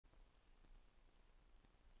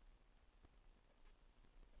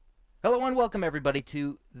Hello and welcome everybody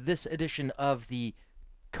to this edition of the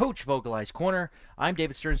Coach Vogelai's Corner. I'm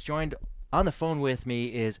David Stearns. Joined on the phone with me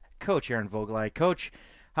is Coach Aaron Vogelai. Coach,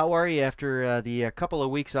 how are you after the couple of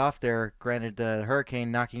weeks off there? Granted, the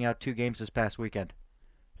hurricane knocking out two games this past weekend.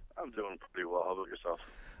 I'm doing pretty well. How about yourself?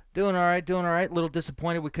 Doing all right, doing all right. A little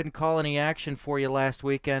disappointed we couldn't call any action for you last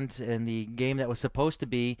weekend in the game that was supposed to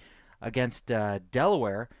be against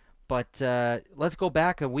Delaware. But let's go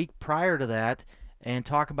back a week prior to that and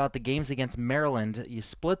talk about the games against Maryland. You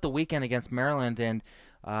split the weekend against Maryland, and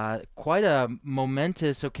quite a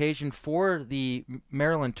momentous occasion for the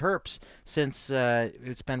Maryland Terps since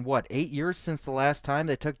it's been, what, 8 years since the last time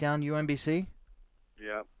they took down UMBC?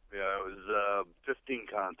 Yeah, yeah. It was 15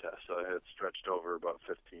 contests, so it stretched over about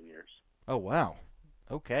 15 years. Oh, wow.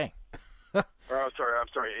 Okay. Or I'm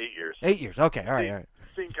sorry, 8 years. 8 years. Okay, all right, all 15, right.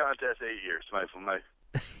 15 contests, 8 years. My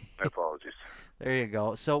apologies. There you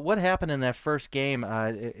go. So what happened in that first game?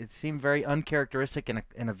 It seemed very uncharacteristic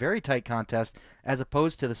in a very tight contest, as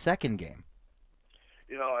opposed to the second game.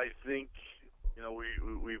 I think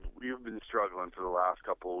we've been struggling for the last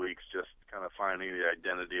couple of weeks, just kind of finding the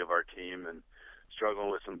identity of our team and struggling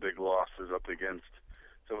with some big losses up against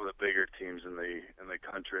some of the bigger teams in the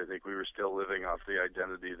country. I think we were still living off the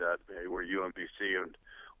identity that hey, we're UMBC and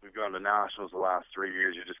we've gone to nationals the last 3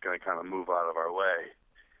 years. You're just going to kind of move out of our way.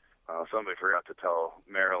 Somebody forgot to tell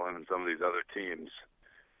Maryland and some of these other teams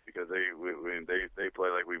because they play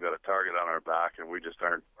like we've got a target on our back and we just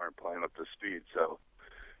aren't playing up to speed. So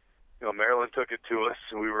Maryland took it to us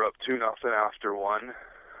and we were up 2-0 after one.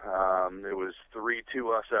 It was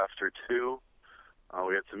 3-2 us after two.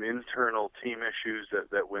 We had some internal team issues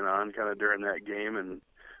that went on kind of during that game, and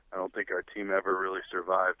I don't think our team ever really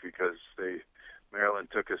survived because Maryland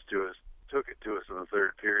took it to us in the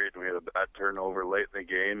third period, and we had a bad turnover late in the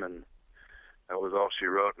game, and that was all she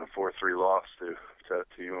wrote in a 4-3 loss to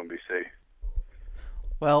UMBC.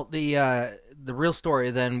 Well, the real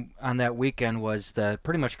story then on that weekend was the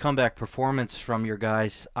pretty much comeback performance from your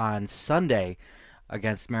guys on Sunday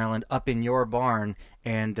against Maryland up in your barn,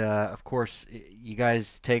 and of course you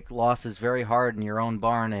guys take losses very hard in your own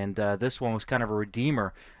barn, and this one was kind of a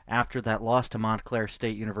redeemer after that loss to Montclair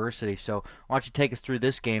State University. So why don't you take us through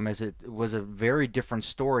this game, as it was a very different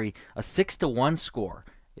story. A 6-1 score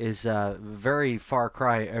is a very far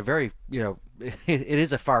cry, a very it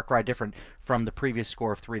is a far cry different from the previous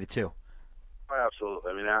score of 3-2.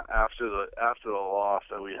 Absolutely. I mean, after the loss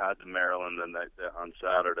that we had to Maryland and on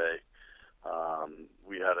Saturday,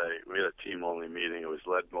 we had a team only meeting. It was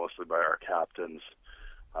led mostly by our captains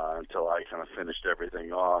until I kind of finished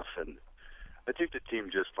everything off, and I think the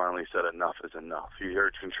team just finally said enough is enough. You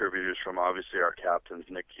heard contributors from obviously our captains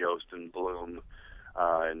Nick Yost and Bloom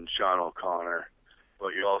and Sean O'Connor, but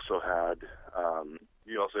you also had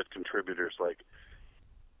contributors like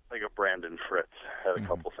a Brandon Fritz had a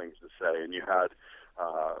couple things to say, and you had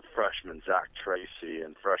freshman Zach Tracy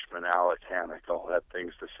and freshman Alec Hannock all had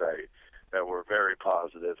things to say that were very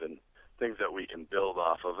positive and things that we can build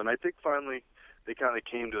off of. And I think finally they kind of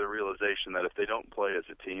came to the realization that if they don't play as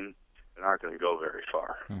a team, they're not going to go very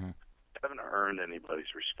far. Mm-hmm. They haven't earned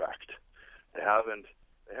anybody's respect. They haven't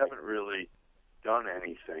really done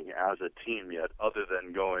anything as a team yet, other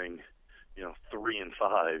than going,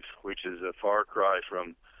 3-5, which is a far cry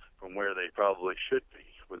from where they probably should be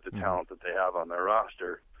with the talent that they have on their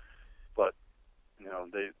roster. But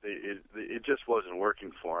it just wasn't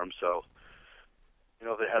working for them. So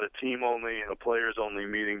they had a team only and a players only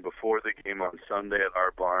meeting before the game on Sunday at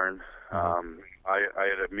our barn. I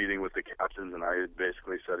had a meeting with the captains, and I had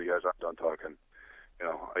basically said, "You guys, I'm done talking.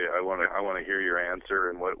 I want to hear your answer,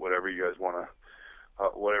 and whatever you guys want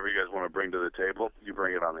to bring to the table, you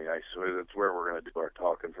bring it on the ice. So that's where we're going to do our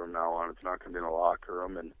talking from now on. It's not going to be in a locker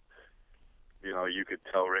room." And you could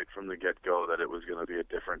tell right from the get-go that it was going to be a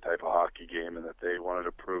different type of hockey game, and that they wanted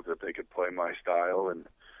to prove that they could play my style and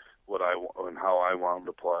how I want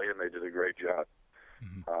them to play, and they did a great job.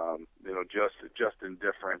 Just in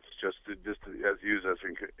difference, just as used as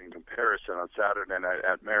in comparison, on Saturday night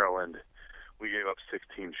at Maryland, we gave up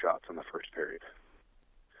 16 shots in the first period.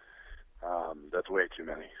 That's way too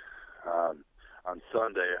many. On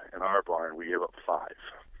Sunday in our barn, we gave up 5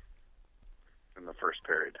 in the first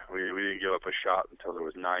period. We didn't give up a shot until there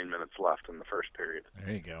was 9 minutes left in the first period.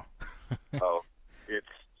 There you go. So it's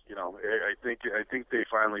I think they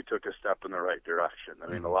finally took a step in the right direction. I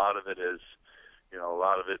mean, a lot of it is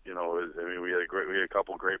we had a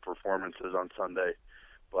couple great performances on Sunday,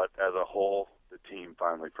 but as a whole, the team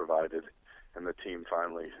finally provided, and the team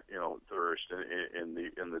finally flourished in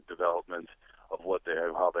the development of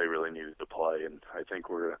how they really needed to play. And I think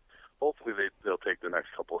hopefully they'll take the next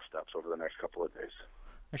couple of steps over the next couple of days.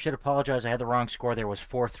 I should apologize. I had the wrong score. There was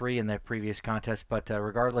 4-3 in that previous contest, but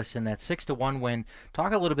regardless, in that 6-1 win,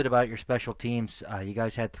 talk a little bit about your special teams. You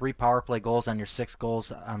guys had 3 power play goals on your 6 goals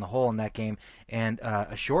on the whole in that game, and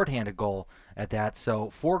a shorthanded goal at that. So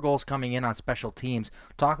 4 goals coming in on special teams.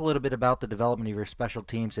 Talk a little bit about the development of your special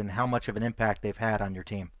teams and how much of an impact they've had on your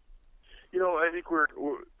team. I think our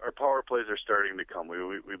power plays are starting to come.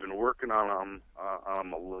 We've been working on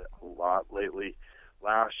them a lot lately.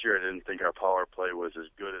 Last year, I didn't think our power play was as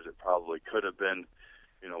good as it probably could have been.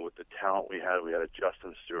 With the talent we had a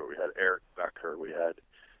Justin Stewart, we had Eric Becker, we had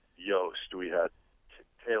Yost, we had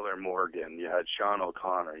Taylor Morgan, you had Sean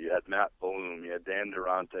O'Connor, you had Matt Bloom, you had Dan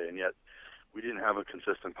Durante, and yet we didn't have a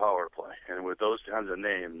consistent power play. And with those kinds of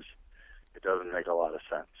names, it doesn't make a lot of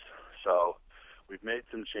sense. So we've made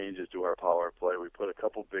some changes to our power play. We put a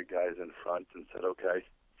couple big guys in front and said, okay,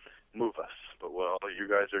 move us. But you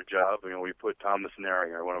guys are job. We put Thomas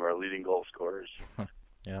Naringer, one of our leading goal scorers.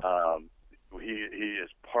 Yeah. He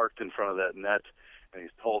is parked in front of that net, and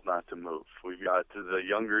he's told not to move. We've got the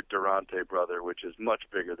younger Durante brother, which is much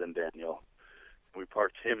bigger than Daniel. We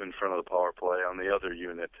parked him in front of the power play on the other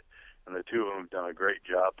unit, and the two of them have done a great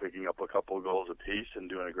job picking up a couple of goals apiece and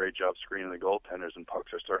doing a great job screening the goaltenders, and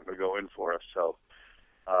pucks are starting to go in for us. So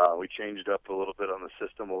we changed up a little bit on the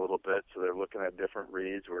system a little bit, so they're looking at different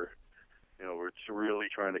reads. We're really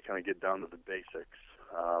trying to kind of get down to the basics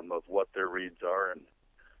of what their reads are and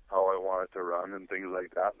how I want it to run and things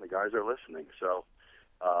like that. And the guys are listening. So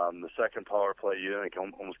the second power play unit, I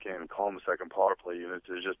almost can't even call them a second power play unit.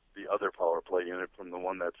 It's just the other power play unit from the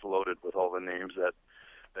one that's loaded with all the names that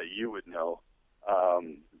you would know.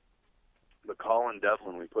 But Colin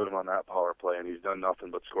Devlin, we put him on that power play, and he's done nothing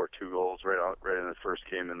but score 2 goals right in his first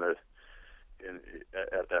game at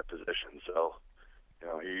that position. So,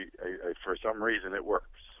 for some reason it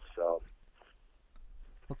works. So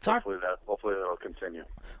hopefully that'll continue.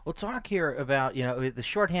 We'll talk here about the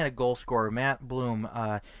shorthanded goal scorer Matt Bloom.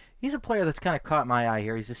 He's a player that's kind of caught my eye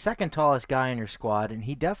here. He's the second tallest guy in your squad, and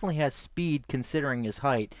he definitely has speed considering his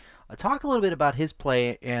height. Talk a little bit about his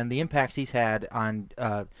play and the impacts he's had on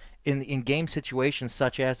in game situations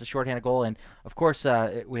such as the shorthanded goal, and of course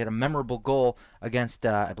we had a memorable goal against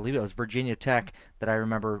I believe it was Virginia Tech that I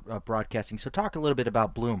remember broadcasting. So talk a little bit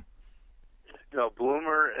about Bloom.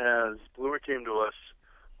 Bloomer came to us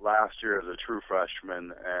last year as a true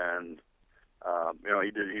freshman, and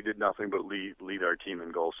he did nothing but lead our team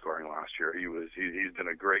in goal scoring last year. He's been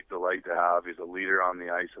a great delight to have. He's a leader on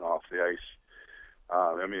the ice and off the ice.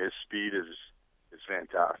 His speed is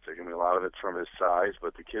fantastic. A lot of it's from his size,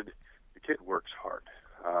 but the kid works hard.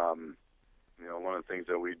 One of the things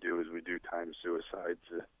that we do is we do time suicides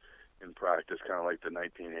in practice, kind of like the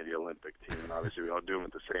 1980 Olympic team. And obviously, we don't do them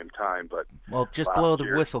at the same time, but just blow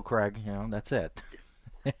the whistle, Craig. That's it.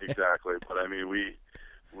 Exactly. But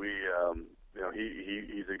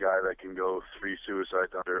he's a guy that can go 3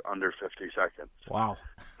 suicides under 50 seconds. Wow.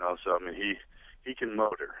 So he can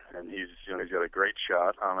motor, and he's got a great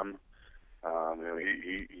shot on him.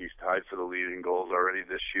 He's tied for the lead in goals already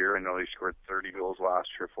this year. I know he scored 30 goals last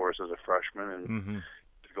year for us as a freshman, and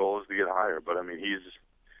his goal is to get higher. But he's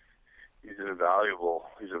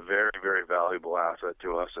a very, very valuable asset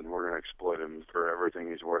to us, and we're going to exploit him for everything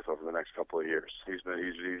he's worth over the next couple of years. He's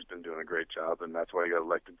been doing a great job, and that's why he got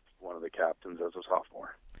elected one of the captains as a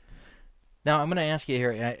sophomore. Now, I'm going to ask you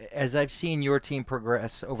here, as I've seen your team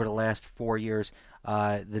progress over the last 4 years,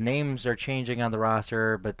 the names are changing on the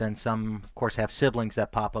roster, but then some, of course, have siblings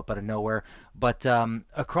that pop up out of nowhere. But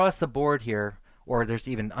across the board here, or there's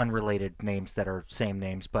even unrelated names that are same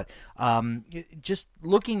names, but just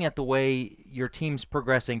looking at the way your team's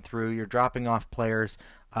progressing through, you're dropping off players,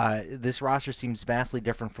 this roster seems vastly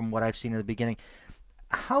different from what I've seen in the beginning.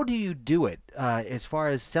 How do you do it as far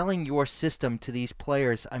as selling your system to these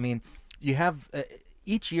players? You have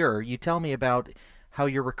each year you tell me about how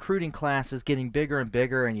your recruiting class is getting bigger and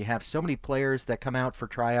bigger, and you have so many players that come out for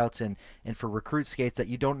tryouts and for recruit skates that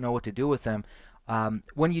you don't know what to do with them.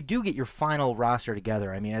 When you do get your final roster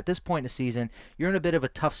together, at this point in the season, you're in a bit of a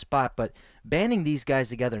tough spot, but banding these guys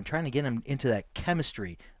together and trying to get them into that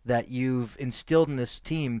chemistry that you've instilled in this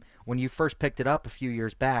team when you first picked it up a few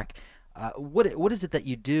years back, what is it that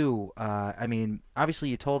you do? Obviously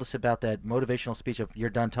you told us about that motivational speech of you're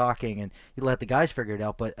done talking and you let the guys figure it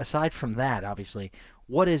out, but aside from that, obviously,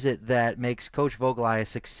 what is it that makes Coach Voegtli a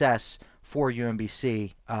success for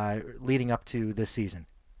UMBC leading up to this season?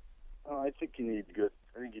 I think you need good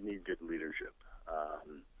leadership.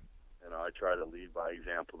 I try to lead by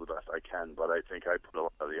example the best I can, but I think I put a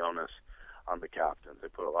lot of the onus on the captains. I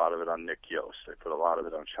put a lot of it on Nick Yost. I put a lot of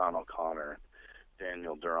it on Sean O'Connor,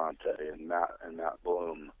 Daniel Durante, and Matt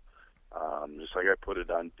Bloom. Just like I put it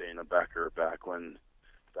on Dana Becker back when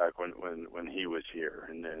he was here,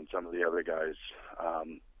 and then some of the other guys,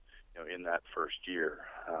 in that first year.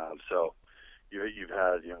 So you've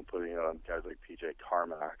had putting on guys like PJ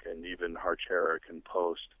Carmack and even Harcherick and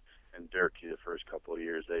Post and Durkee the first couple of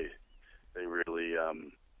years. They really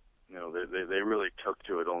they really took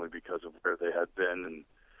to it only because of where they had been, and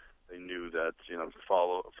they knew that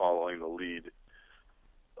following the lead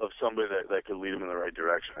of somebody that could lead them in the right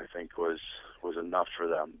direction, I think was enough for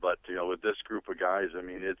them. But with this group of guys, I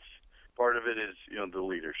mean, it's part of it is the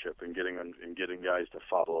leadership and getting guys to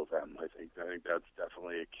follow them. I think that's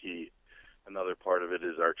definitely a key. Another part of it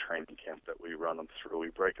is our training camp that we run them through. We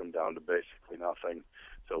break them down to basically nothing,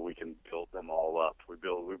 so we can build them all up. We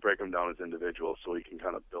break them down as individuals, so we can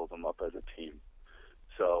kind of build them up as a team.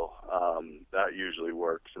 So that usually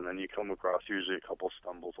works, and then you come across usually a couple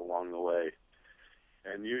stumbles along the way.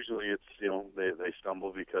 And usually it's, they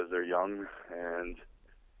stumble because they're young and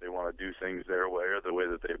they want to do things their way or the way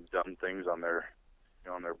that they've done things on their,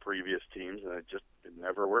 on their previous teams, and it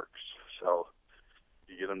never works. So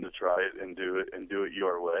you get them to try it and do it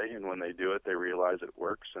your way, and when they do it, they realize it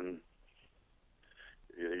works, and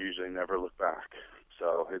they usually never look back.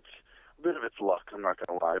 So it's a bit of it's luck, I'm not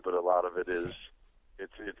going to lie, but a lot of it is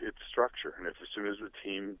it's structure. And as soon as the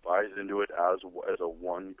team buys into it as a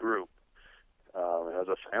one group, as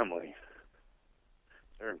a family,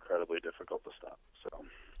 they're incredibly difficult to stop. So,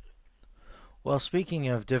 Well, speaking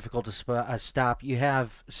of difficult to stop, you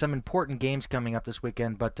have some important games coming up this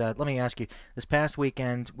weekend. But let me ask you: this past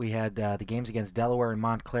weekend, we had the games against Delaware and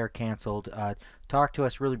Montclair canceled. Talk to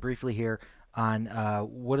us really briefly here on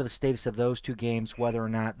what are the status of those two games, whether or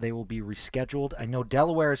not they will be rescheduled. I know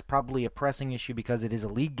Delaware is probably a pressing issue because it is a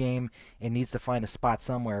league game and needs to find a spot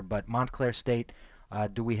somewhere. But Montclair State,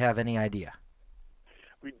 do we have any idea?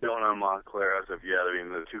 We don't on Montclair as of yet. I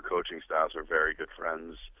mean, the two coaching staffs are very good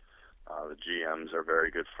friends. The GMs are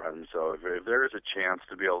very good friends. So if there is a chance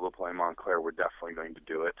to be able to play Montclair, we're definitely going to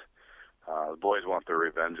do it. The boys want their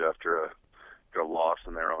revenge after a loss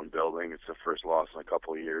in their own building. It's the first loss in a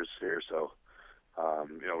couple of years here, so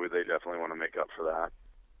they definitely want to make up for that.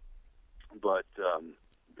 But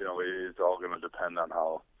it's all going to depend on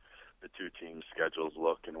how the two teams' schedules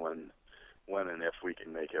look and when and if we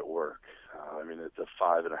can make it work. I mean, it's a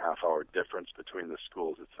 5.5-hour difference between the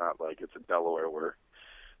schools. It's not like it's a Delaware where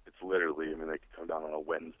it's literally, I mean, they can come down on a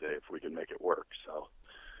Wednesday if we can make it work. So,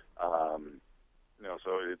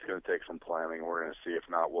 so it's going to take some planning. We're going to see. If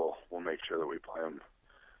not, we'll make sure that we play them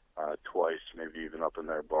twice, maybe even up in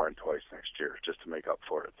their barn twice next year, just to make up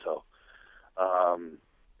for it. So,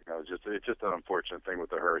 it's just an unfortunate thing with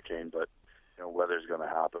the hurricane, but weather's going to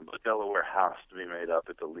happen. But Delaware has to be made up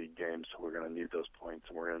at the league game, so we're going to need those points,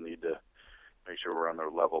 and we're going to need to make sure we're on their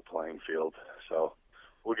level playing field. So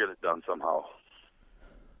we'll get it done somehow.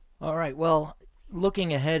 All right. Well,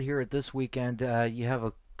 looking ahead here at this weekend, you have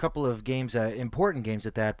a couple of games, important games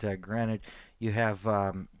at that. Granted, you have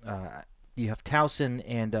Towson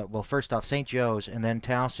and first off St. Joe's, and then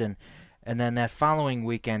Towson, and then that following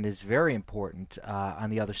weekend is very important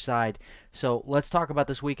on the other side. So let's talk about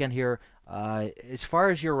this weekend here. As far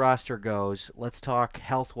as your roster goes, let's talk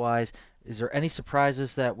health-wise. Is there any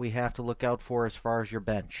surprises that we have to look out for as far as your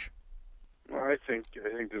bench? Well, I think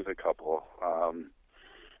there's a couple.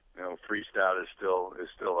 Freestad is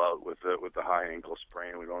still out with the high ankle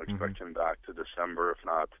sprain. We don't expect him back to December, if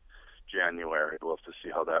not January. We'll have to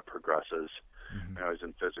see how that progresses. He's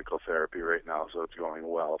in physical therapy right now, so it's going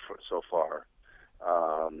well so far.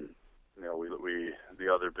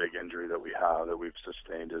 The other big injury that we have that we've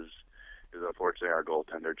sustained is unfortunately our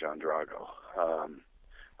goaltender John Drago,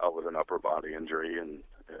 out with an upper body injury, and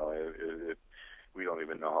we don't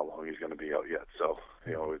even know how long he's going to be out yet. So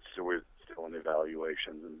we're still in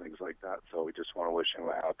evaluations and things like that. So we just want to wish him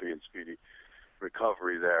a happy and speedy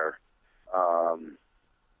recovery there.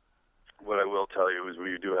 What I will tell you is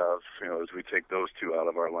we do have, as we take those two out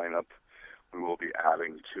of our lineup, we will be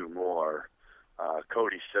adding two more.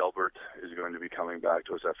 Cody Selbert is going to be coming back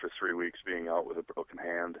to us after 3 weeks being out with a broken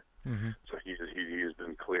hand. So he has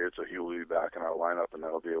been cleared, so he will be back in our lineup, and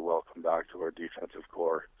that'll be a welcome back to our defensive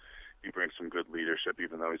core. He brings some good leadership,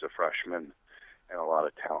 even though he's a freshman, and a lot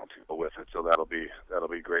of talent to go with it. So that'll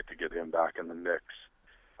be great to get him back in the mix.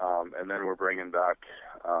 And then we're bringing back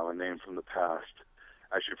a name from the past,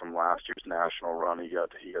 actually from last year's national run. He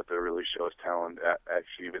got to really show his talent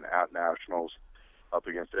even at nationals up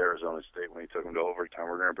against Arizona State when he took him to overtime.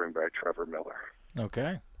 We're going to bring back Trevor Miller.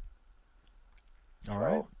 Okay. All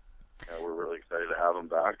right. Yeah, we're really excited to have him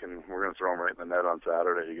back, and we're going to throw him right in the net on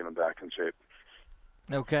Saturday to get him back in shape.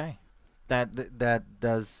 Okay. That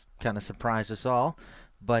does kind of surprise us all,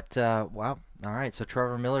 But wow, all right. So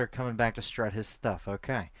Trevor Miller coming back to strut his stuff.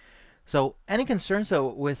 Okay. So any concerns though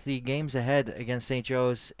with the games ahead against St.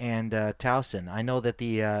 Joe's and Towson? I know that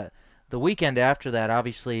the weekend after that,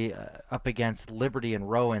 obviously up against Liberty and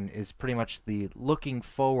Rowan, is pretty much the looking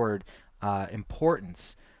forward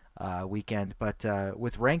importance weekend. But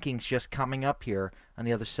with rankings just coming up here on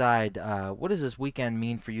the other side, what does this weekend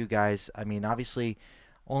mean for you guys? I mean, obviously,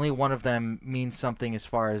 only one of them means something as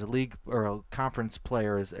far as league or conference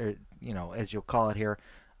players, or, as you'll call it here.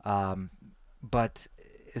 Um, but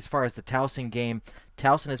as far as the Towson game,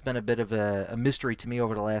 Towson has been a bit of a mystery to me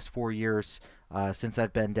over the last 4 years since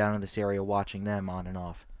I've been down in this area watching them on and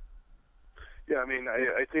off. Yeah, I mean,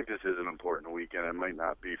 I think this is an important weekend. It might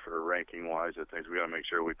not be for ranking wise. I think we got to make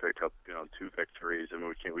sure we pick up, two victories. I mean,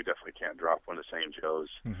 we definitely can't drop one to St. Joe's.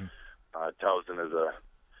 Mm-hmm. Towson is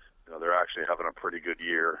they're actually having a pretty good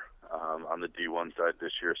year on the D1 side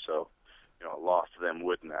this year. So, a loss to them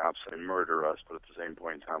wouldn't absolutely murder us, but at the same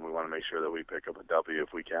point in time, we want to make sure that we pick up a W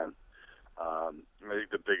if we can. I think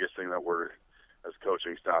the biggest thing that we're, as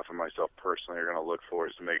coaching staff and myself personally, are going to look for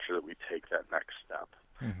is to make sure that we take that next step.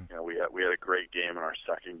 Mm-hmm. We had a great game in our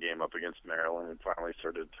second game up against Maryland and finally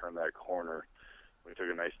started to turn that corner. We took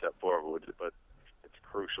a nice step forward, but it's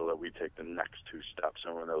crucial that we take the next two steps,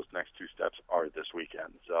 and when those next two steps are this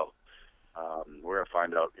weekend. So we're going to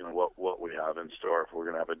find out, what we have in store, if we're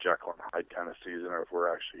going to have a Jekyll and Hyde kind of season, or if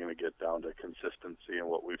we're actually going to get down to consistency and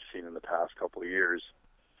what we've seen in the past couple of years.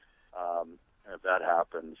 And if that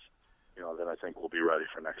happens, then I think we'll be ready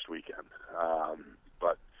for next weekend.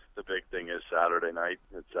 But the big thing is Saturday night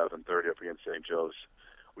at 7:30 up against St. Joe's.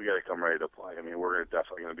 We got to come ready to play. I mean, we're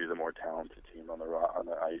definitely going to be the more talented team on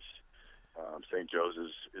the ice. St. Joe's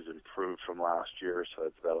is improved from last year,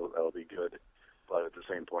 so that'll be good. But at the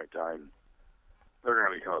same point in time, they're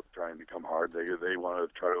going to try and become hard. They want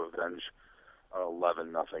to try to avenge an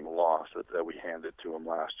 11-0 loss that we handed to them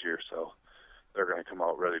last year. So they're going to come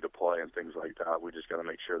out ready to play and things like that. We just got to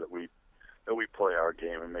make sure that we play our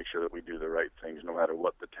game and make sure that we do the right things, no matter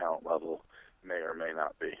what the talent level may or may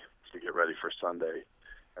not be, to get ready for Sunday,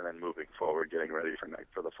 and then moving forward, getting ready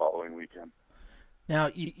for the following weekend.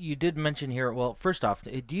 Now, you did mention here, well, first off,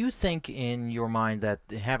 do you think in your mind that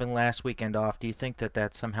having last weekend off, do you think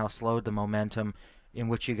that somehow slowed the momentum in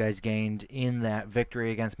which you guys gained in that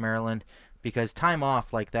victory against Maryland? Because time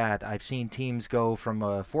off like that, I've seen teams go from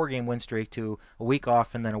a 4-game win streak to a week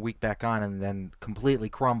off and then a week back on and then completely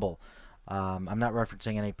crumble. I'm not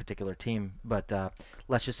referencing any particular team, but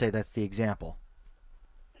let's just say that's the example.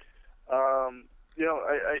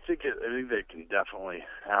 I think that can definitely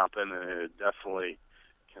happen, and it definitely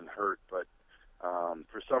can hurt. But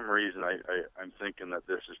for some reason, I'm thinking that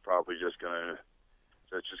this is probably just going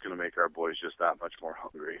to make our boys just that much more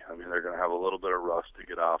hungry. I mean, they're going to have a little bit of rust to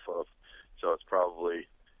get off of, so it's probably,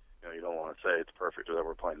 you don't want to say it's perfect that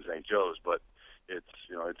we're playing St. Joe's, but it's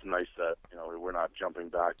nice that we're not jumping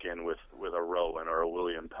back in with a Rowan or a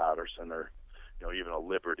William Patterson or even a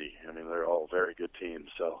Liberty. I mean, they're all very good teams.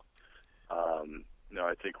 So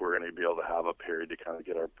I think we're going to be able to have a period to kind of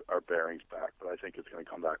get our bearings back, but I think it's going to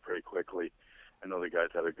come back pretty quickly. I know the guys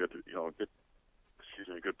had a good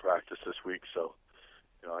practice this week, so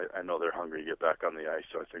I know they're hungry to get back on the ice,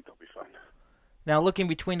 so I think they'll be fine. Now, looking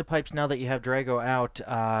between the pipes, now that you have Drago out,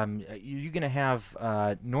 you're going to have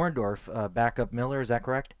Norndorf back up Miller. Is that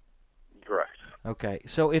correct? Correct. Okay.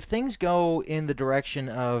 So if things go in the direction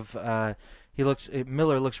of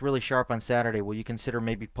Miller looks really sharp on Saturday, will you consider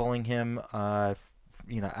maybe pulling him,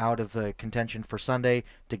 out of the contention for Sunday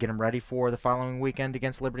to get him ready for the following weekend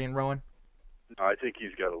against Liberty and Rowan? No, I think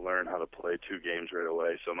he's got to learn how to play 2 games right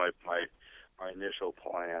away. So my initial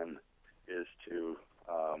plan is to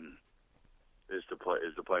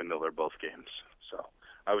play Miller both games. So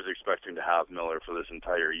I was expecting to have Miller for this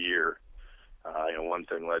entire year. One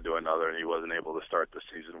thing led to another, and he wasn't able to start the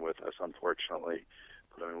season with us, unfortunately.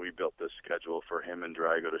 But I mean, we built this schedule for him and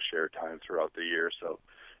Drago to share time throughout the year. So,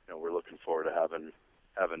 we're looking forward to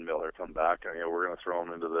having Miller come back. We're going to throw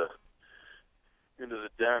him into the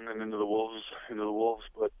den and into the wolves.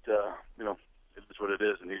 But it's what it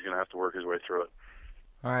is, and he's going to have to work his way through it.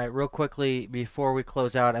 All right, real quickly before we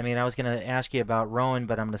close out, I mean, I was going to ask you about Rowan,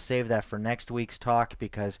 but I'm going to save that for next week's talk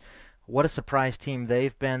because what a surprise team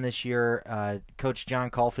they've been this year. Coach John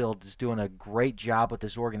Caulfield is doing a great job with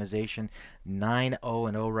this organization,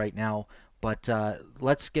 9-0-0 right now. But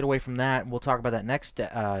let's get away from that, and we'll talk about that next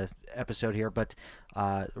episode here. But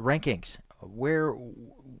rankings,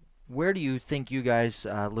 where do you think you guys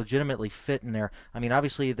legitimately fit in there? I mean,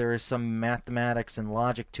 obviously there is some mathematics and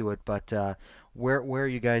logic to it, but where are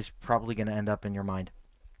you guys probably going to end up in your mind?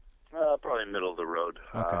 Probably middle of the road.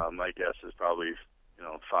 Okay. My guess is probably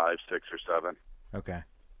 5, 6, or 7. Okay.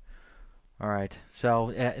 All right. So,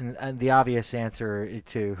 and the obvious answer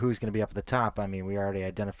to who's going to be up at the top, I mean, we already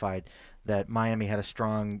identified that Miami had a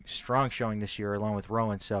strong showing this year along with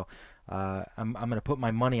Rowan. So, I'm going to put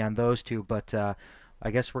my money on those two. But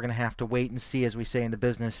I guess we're going to have to wait and see, as we say in the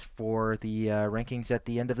business, for the rankings at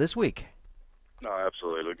the end of this week. No,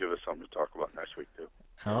 absolutely. It'll give us something to talk about next week too.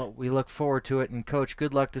 Well, we look forward to it. And Coach,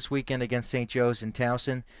 good luck this weekend against St. Joe's in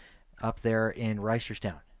Towson, up there in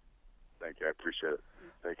Reisterstown. Thank you. I appreciate it.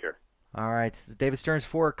 Take care. All right, this is David Stearns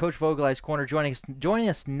for Coach Voegtli's Corner. Joining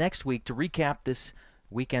us next week to recap this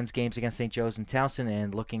weekend's games against St. Joe's and Towson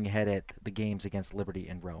and looking ahead at the games against Liberty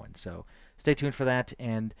and Rowan. So stay tuned for that,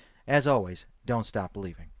 and as always, don't stop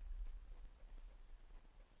believing.